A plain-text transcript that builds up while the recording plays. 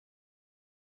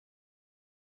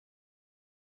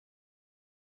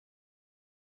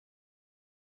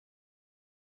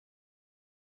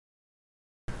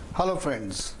Hello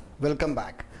friends, welcome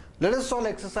back. Let us solve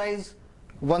exercise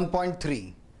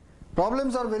 1.3.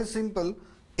 Problems are very simple.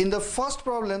 In the first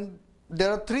problem, there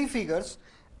are three figures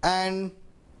and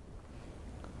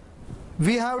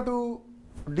we have to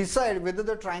decide whether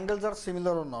the triangles are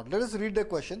similar or not. Let us read the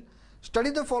question.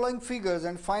 Study the following figures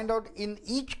and find out in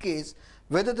each case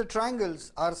whether the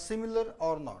triangles are similar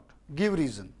or not. Give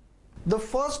reason. The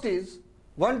first is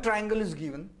one triangle is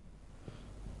given.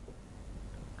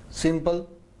 Simple.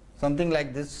 Something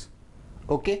like this.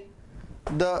 Okay.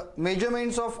 The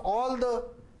measurements of all the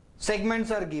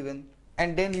segments are given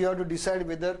and then you have to decide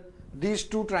whether these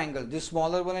two triangles, this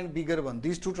smaller one and bigger one,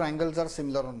 these two triangles are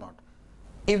similar or not.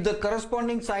 If the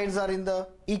corresponding sides are in the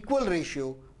equal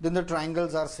ratio, then the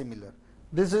triangles are similar.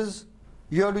 This is,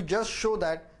 you have to just show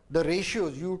that the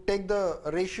ratios, you take the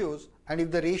ratios and if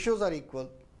the ratios are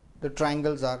equal, the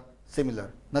triangles are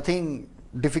similar. Nothing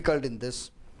difficult in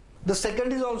this. The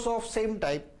second is also of same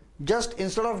type. Just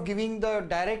instead of giving the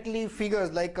directly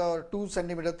figures like 2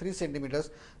 centimeters, 3 centimeters,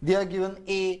 they are given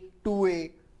A,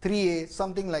 2A, 3A,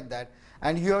 something like that.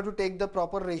 And you have to take the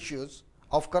proper ratios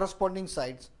of corresponding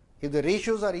sides. If the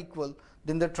ratios are equal,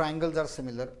 then the triangles are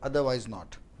similar, otherwise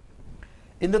not.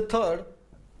 In the third,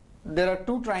 there are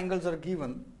two triangles are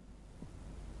given.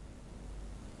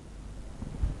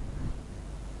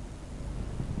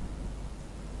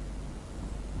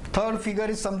 Third figure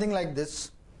is something like this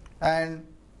and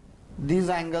these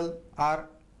angles are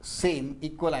same,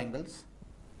 equal angles.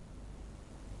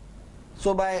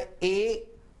 So by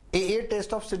AA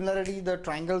test of similarity, the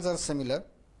triangles are similar.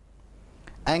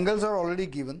 Angles are already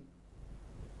given.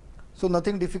 So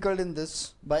nothing difficult in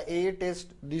this. By AA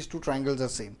test, these two triangles are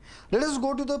same. Let us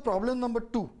go to the problem number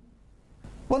 2.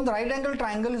 One right angle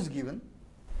triangle is given.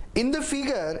 In the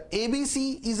figure,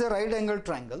 ABC is a right angle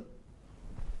triangle.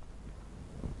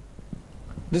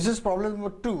 This is problem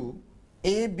number 2.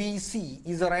 ABC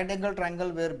is a right angle triangle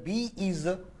where B is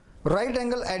a right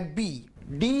angle at B.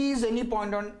 D is any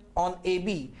point on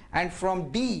AB and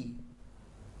from D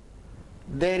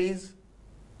there is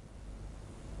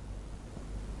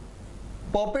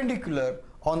perpendicular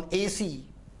on AC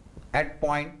at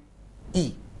point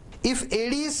E. If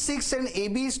AD is 6 and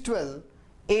AB is 12,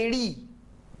 AD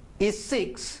is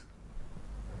 6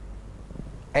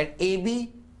 and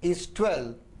AB is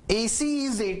 12, AC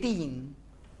is 18,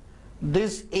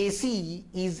 this AC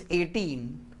is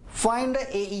 18, find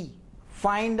the AE,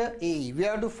 find the AE, we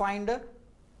have to find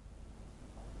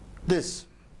this.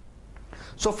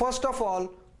 So first of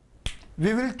all,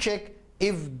 we will check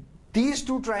if these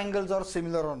two triangles are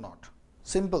similar or not.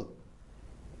 Simple.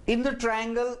 In the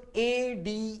triangle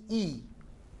ADE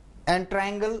and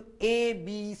triangle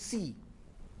ABC,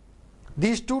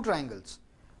 these two triangles,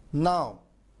 now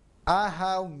I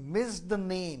have missed the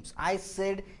names. I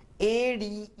said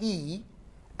ADE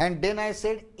and then I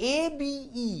said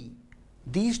ABE.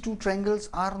 These two triangles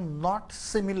are not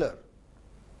similar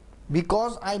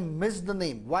because I missed the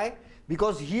name. Why?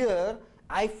 Because here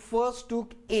I first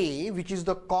took A, which is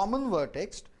the common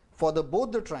vertex for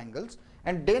both the triangles,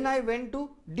 and then I went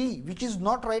to D, which is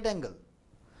not right angle.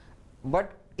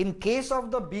 But in case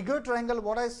of the bigger triangle,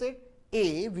 what I said?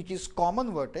 A, which is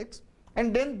common vertex,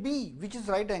 and then B, which is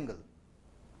right angle.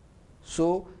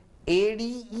 So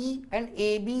ADE and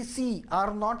ABC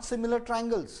are not similar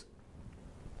triangles.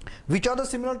 Which are the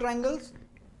similar triangles?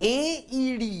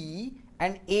 AED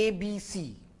and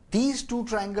ABC. These two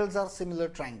triangles are similar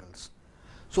triangles.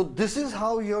 So this is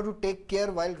how you have to take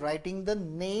care while writing the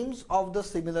names of the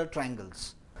similar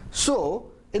triangles. So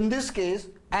in this case,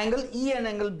 angle E and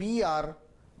angle B are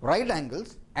right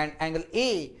angles and angle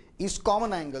A is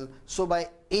common angle. So by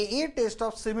AA test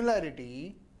of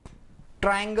similarity,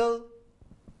 triangle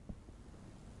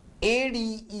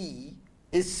ADE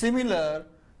is similar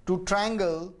to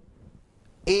triangle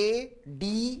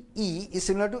ADE is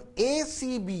similar to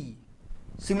ACB,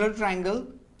 similar to triangle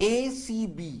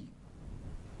ACB.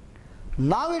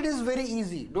 Now it is very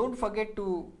easy. Don't forget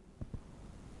to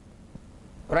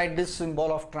write this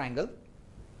symbol of triangle.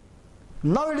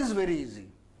 Now it is very easy.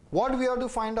 What we have to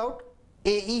find out?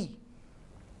 AE.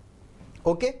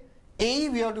 Okay? AE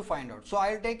we have to find out. So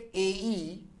I will take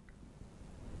AE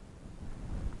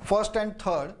first and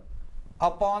third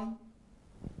upon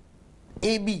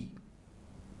AB.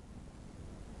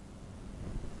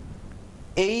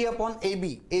 AE upon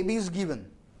AB. AB is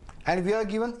given and we are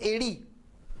given AD.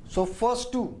 So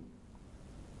first two,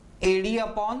 AD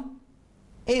upon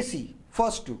AC,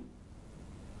 first two.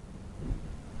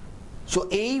 So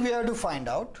AE we have to find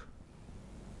out.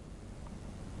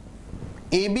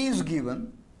 AB is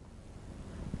given,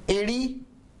 AD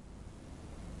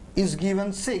is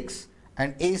given 6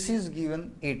 and AC is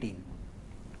given 18.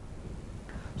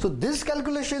 So this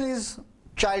calculation is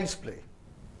child's play,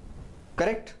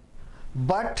 correct?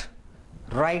 But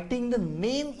writing the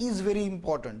name is very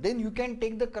important. Then you can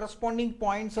take the corresponding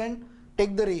points and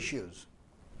take the ratios.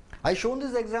 I shown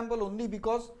this example only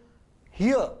because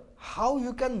here how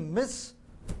you can miss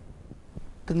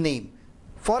the name.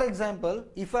 For example,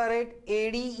 if I write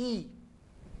ADE,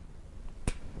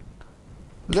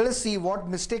 let us see what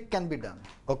mistake can be done.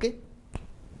 Okay,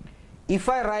 if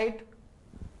I write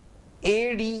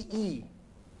ADE,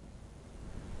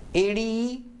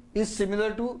 ADE is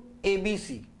similar to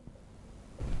ABC,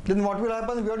 then what will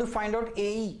happen? We have to find out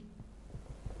AE.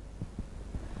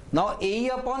 Now AE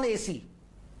upon AC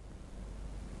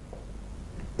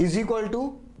is equal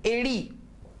to AD,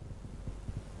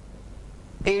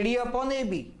 AD upon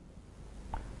AB.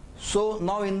 So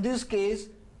now in this case,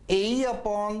 AE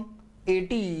upon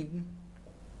 18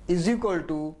 is equal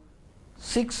to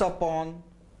 6 upon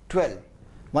 12.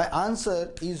 My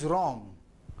answer is wrong.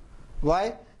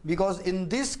 Why? Because in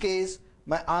this case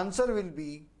my answer will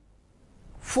be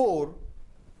 4.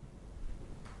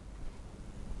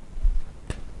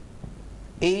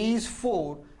 A is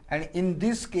 4, and in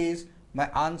this case my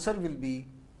answer will be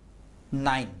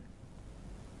 9.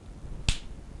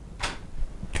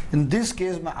 In this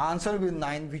case my answer will be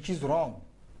 9, which is wrong.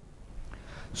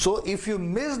 So if you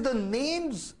miss the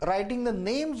names, writing the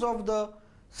names of the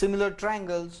similar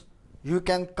triangles, you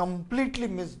can completely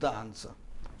miss the answer.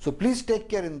 So please take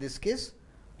care in this case.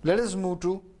 Let us move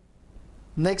to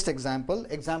next example,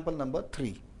 example number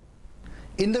 3.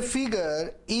 In the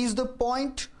figure, is the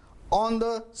point on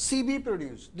the CB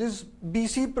produced. This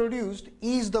BC produced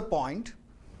is the point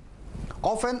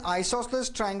of an isosceles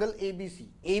triangle ABC.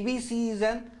 ABC is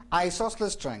an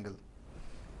isosceles triangle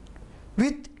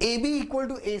with AB equal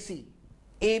to AC.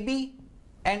 AB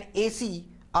and AC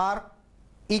are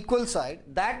equal side.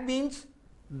 That means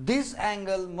this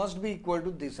angle must be equal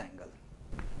to this angle.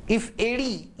 If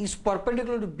AD is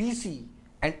perpendicular to BC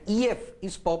and EF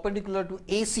is perpendicular to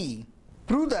AC,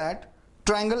 prove that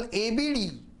triangle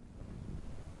ABD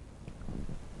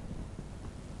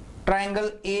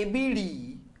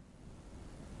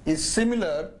is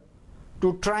similar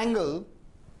to triangle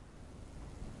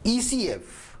ECF.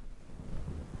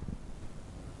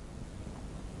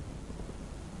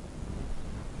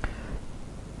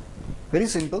 Very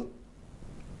simple.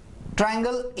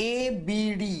 Triangle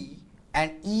ABD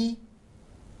and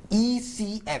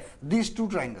ECF, these two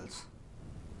triangles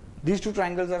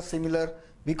are similar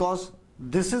because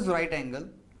this is right angle,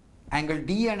 angle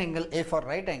D and angle F are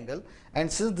right angle,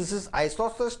 and since this is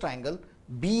isosceles triangle,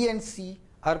 B and C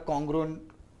are congruent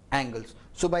angles.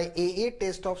 So by AA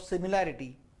test of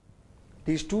similarity,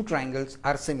 these two triangles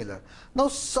are similar. Now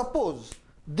suppose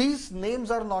these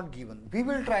names are not given, we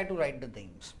will try to write the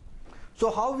names. So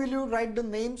how will you write the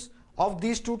names of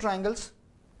these two triangles?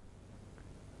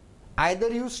 Either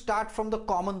you start from the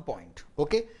common point,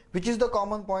 okay, which is the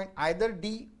common point, either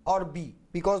D or B,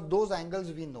 because those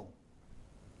angles we know,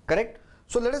 correct?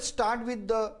 So let us start with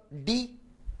the D.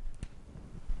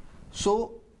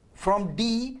 So from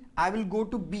D I will go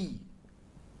to B,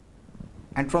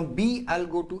 and from B I'll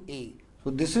go to A.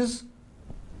 So this is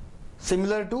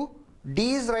similar to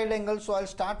D is right angle, so I'll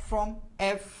start from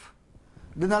F,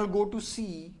 then I'll go to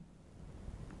C,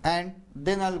 and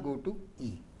then I'll go to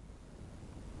E.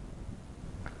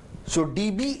 So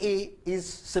DBA is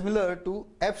similar to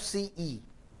FCE.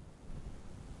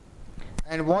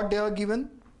 And what they are given?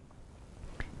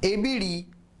 ABD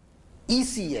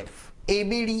ECF,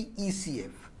 ABD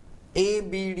ECF,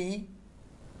 ABD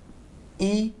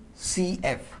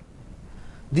ECF.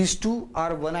 These two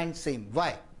are one and same.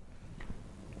 Why?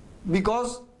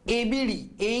 Because ABD,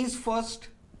 A is first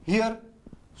here.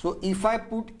 So if I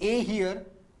put A here,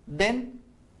 then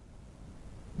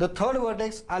the third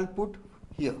vertex I'll put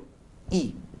here,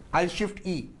 E. I'll shift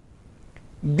E.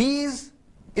 B is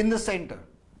in the center.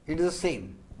 It is the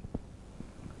same.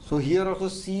 So here also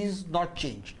C is not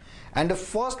changed. And the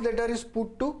first letter is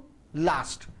put to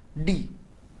last, D.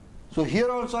 So here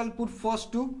also I'll put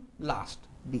first to last,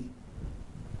 D.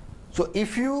 So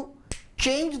if you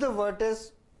change the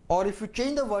vertex, or if you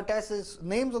change the vertices,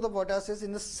 names of the vertices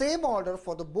in the same order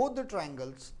for both the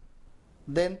triangles,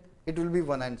 then it will be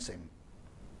one and same.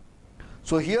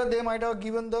 So here they might have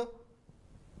given the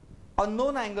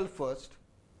unknown angle first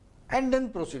and then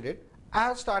proceeded. I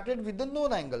have started with the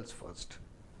known angles first,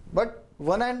 but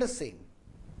one and the same.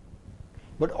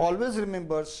 But always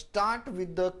remember, start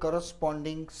with the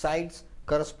corresponding sides,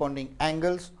 corresponding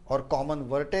angles or common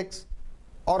vertex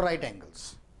or right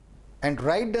angles, and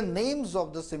write the names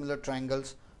of the similar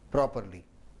triangles properly.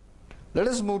 Let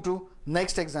us move to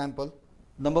next example,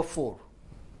 number 4.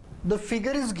 the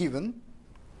figure is given.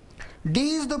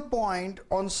 D is the point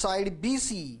on side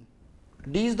BC.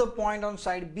 D is the point on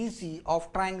side BC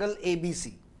of triangle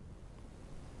ABC,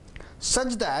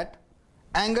 such that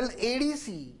angle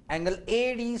ADC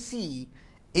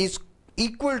is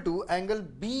equal to angle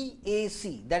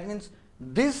BAC. That means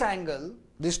this angle,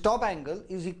 this top angle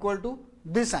is equal to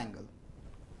this angle.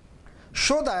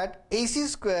 Show that AC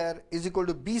square is equal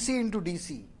to BC into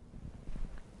DC.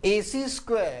 AC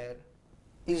square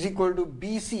is equal to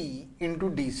BC into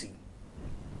DC.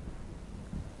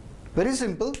 Very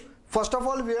simple. First of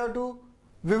all, we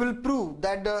will prove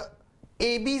that the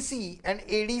ABC and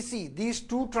ADC, these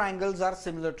two triangles are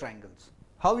similar triangles.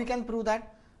 How we can prove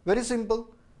that? Very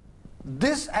simple.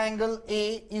 This angle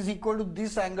A is equal to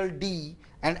this angle D,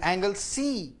 and angle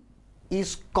C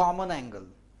is common angle.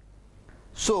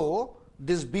 So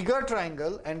this bigger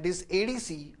triangle and this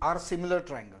ADC are similar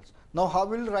triangles. Now how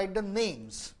will write the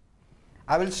names?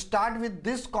 I will start with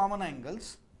this common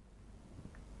angles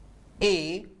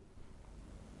A.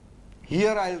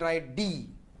 Here I will write D.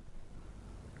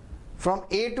 From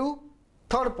A to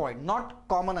third point, not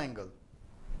common angle.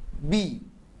 B.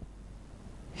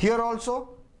 Here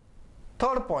also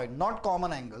third point, not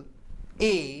common angle.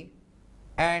 A,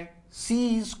 and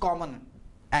C is common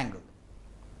angle.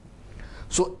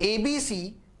 So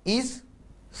ABC is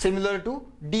similar to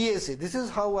DAC. This is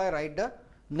how I write the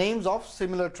names of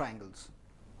similar triangles.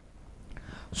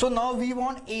 So now we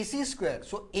want AC square.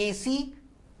 So AC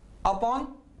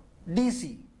upon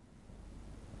DC.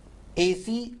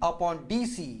 AC upon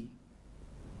DC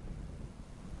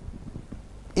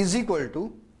is equal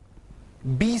to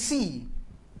BC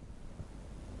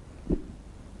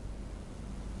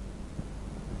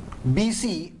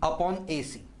upon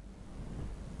AC.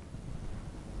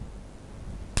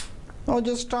 Now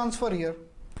just transfer here.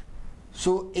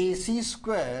 So AC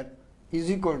square is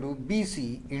equal to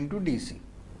BC into DC.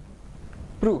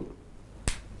 Prove.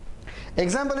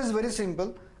 Example is very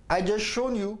simple. I just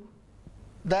shown you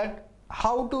that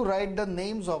how to write the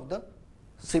names of the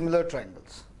similar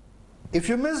triangles. If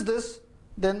you miss this,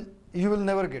 then you will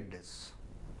never get this.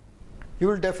 You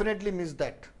will definitely miss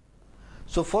that.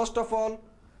 So first of all,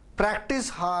 practice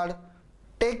hard,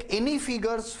 take any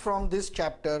figures from this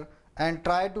chapter and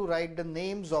try to write the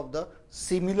names of the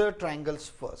similar triangles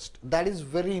first. That is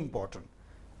very important.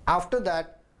 After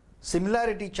that,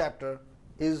 similarity chapter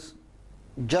is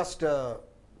just a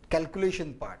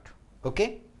calculation part.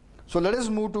 Okay? So let us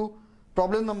move to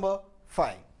problem number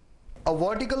 5. A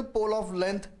vertical pole of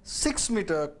length 6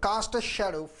 meter cast a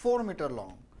shadow 4 meter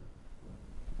long.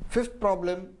 Fifth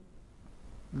problem,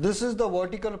 this is the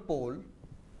vertical pole,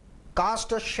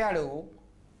 cast a shadow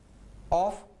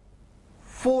of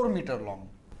 4 meter long.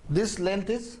 This length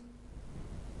is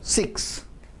 6.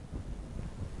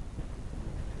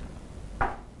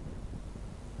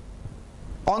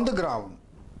 On the ground.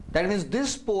 That means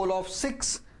this pole of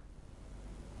 6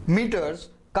 meters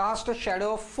cast a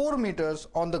shadow of 4 meters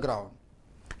on the ground.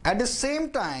 At the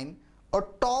same time, a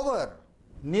tower,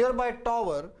 nearby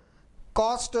tower,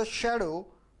 cast a shadow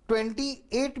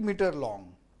 28 meter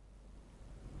long.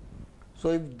 So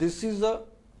if this is a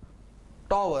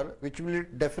tower, which will be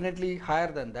definitely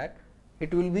higher than that,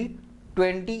 it will be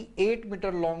 28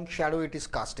 meter long shadow it is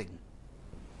casting.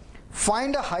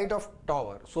 Find the height of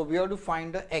tower. So we have to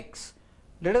find the x.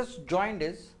 Let us join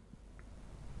this.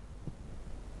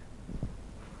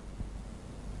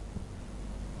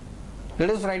 Let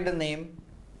us write the name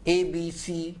A, B,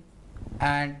 C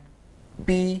and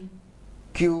P,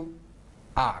 Q,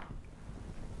 R.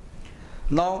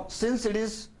 Now since it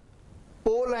is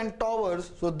pole and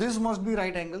towers, so this must be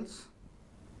right angles.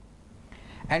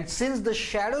 And since the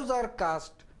shadows are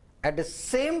cast at the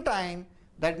same time,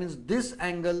 that means this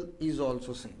angle is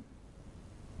also same.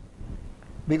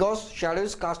 Because shadow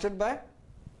is casted by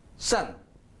sun.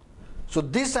 So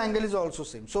this angle is also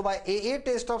same. So by AA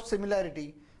test of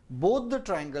similarity, both the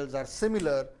triangles are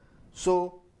similar.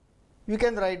 So you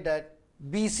can write that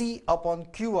BC upon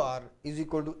QR is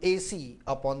equal to AC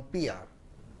upon PR.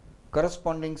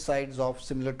 Corresponding sides of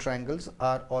similar triangles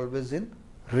are always in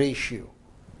ratio.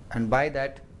 And by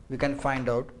that we can find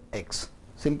out x.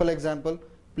 Simple example.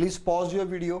 Please pause your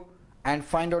video and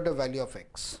find out the value of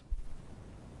x.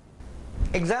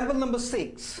 Example number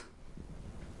 6.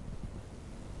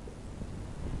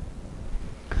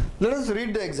 Let us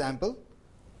read the example.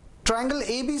 Triangle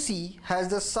ABC has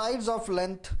the sides of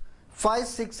length 5,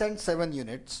 6 and 7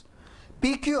 units.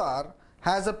 PQR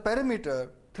has a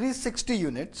perimeter 360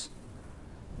 units.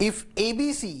 If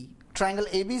ABC, triangle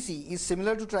ABC is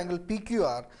similar to triangle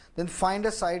PQR, then find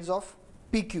the sides of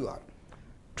PQR.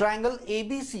 Triangle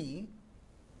ABC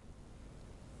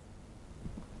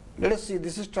Let us see,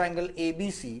 this is triangle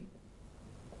ABC,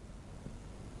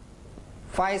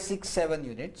 5, 6, 7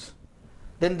 units.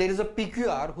 Then there is a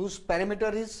PQR whose perimeter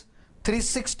is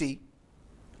 360,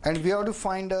 and we have to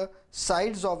find the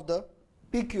sides of the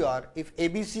PQR if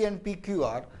ABC and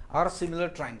PQR are similar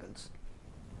triangles.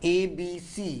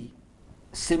 ABC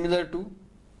similar to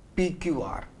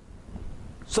PQR.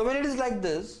 So when it is like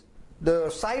this, the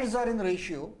sides are in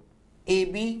ratio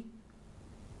AB,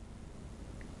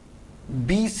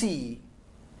 BC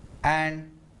and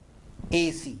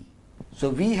AC. So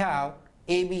we have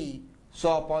AB,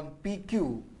 so upon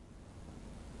PQ,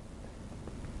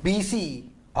 BC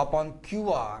upon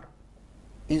QR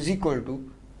is equal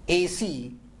to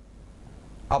AC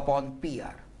upon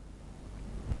PR.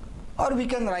 Or we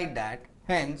can write that,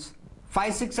 hence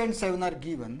 5, 6 and 7 are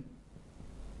given.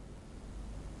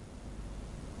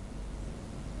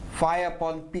 5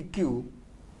 upon PQ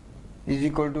is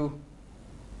equal to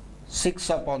 6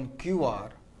 upon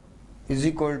QR is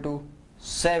equal to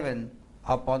 7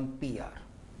 upon PR.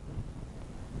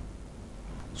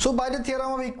 So by the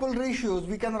theorem of equal ratios,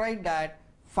 we can write that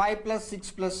 5 plus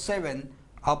 6 plus 7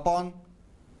 upon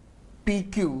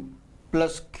PQ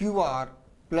plus QR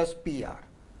plus PR.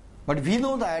 But we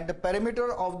know that the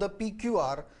perimeter of the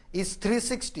PQR is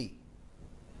 360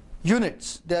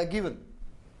 units, they are given.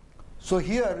 So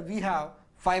here we have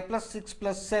 5 plus 6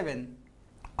 plus 7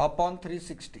 upon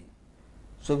 360.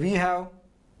 So we have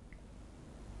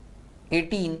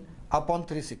 18 upon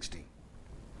 360.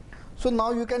 So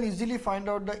now you can easily find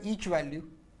out the each value.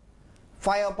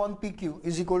 5 upon PQ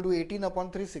is equal to 18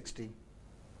 upon 360.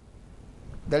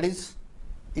 That is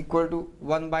equal to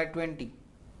 1 by 20.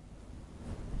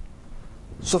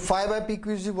 So 5 by PQ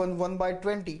is 1 by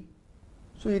 20.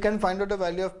 So you can find out the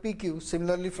value of PQ.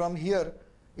 Similarly from here,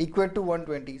 equal to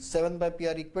 120. 7 by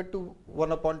PR equal to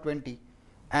 1 upon 20.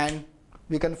 And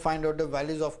we can find out the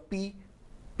values of P,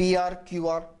 PR,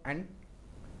 QR and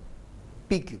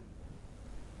PQ.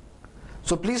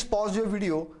 So please pause your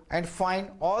video and find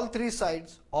all three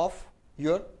sides of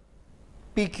your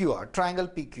PQR, triangle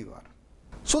PQR.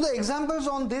 So the examples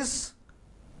on this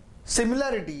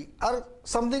similarity are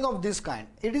something of this kind.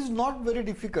 It is not very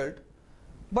difficult,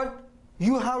 but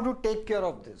you have to take care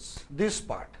of this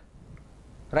part,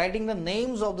 writing the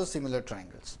names of the similar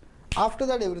triangles. After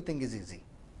that, everything is easy.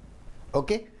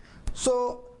 Okay.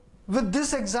 So with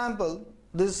this example,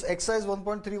 this exercise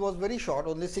 1.3 was very short,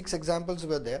 only 6 examples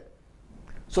were there.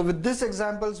 So with these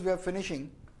examples, we are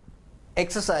finishing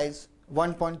exercise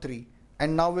 1.3,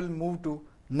 and now we'll move to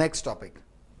next topic.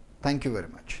 Thank you very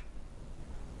much.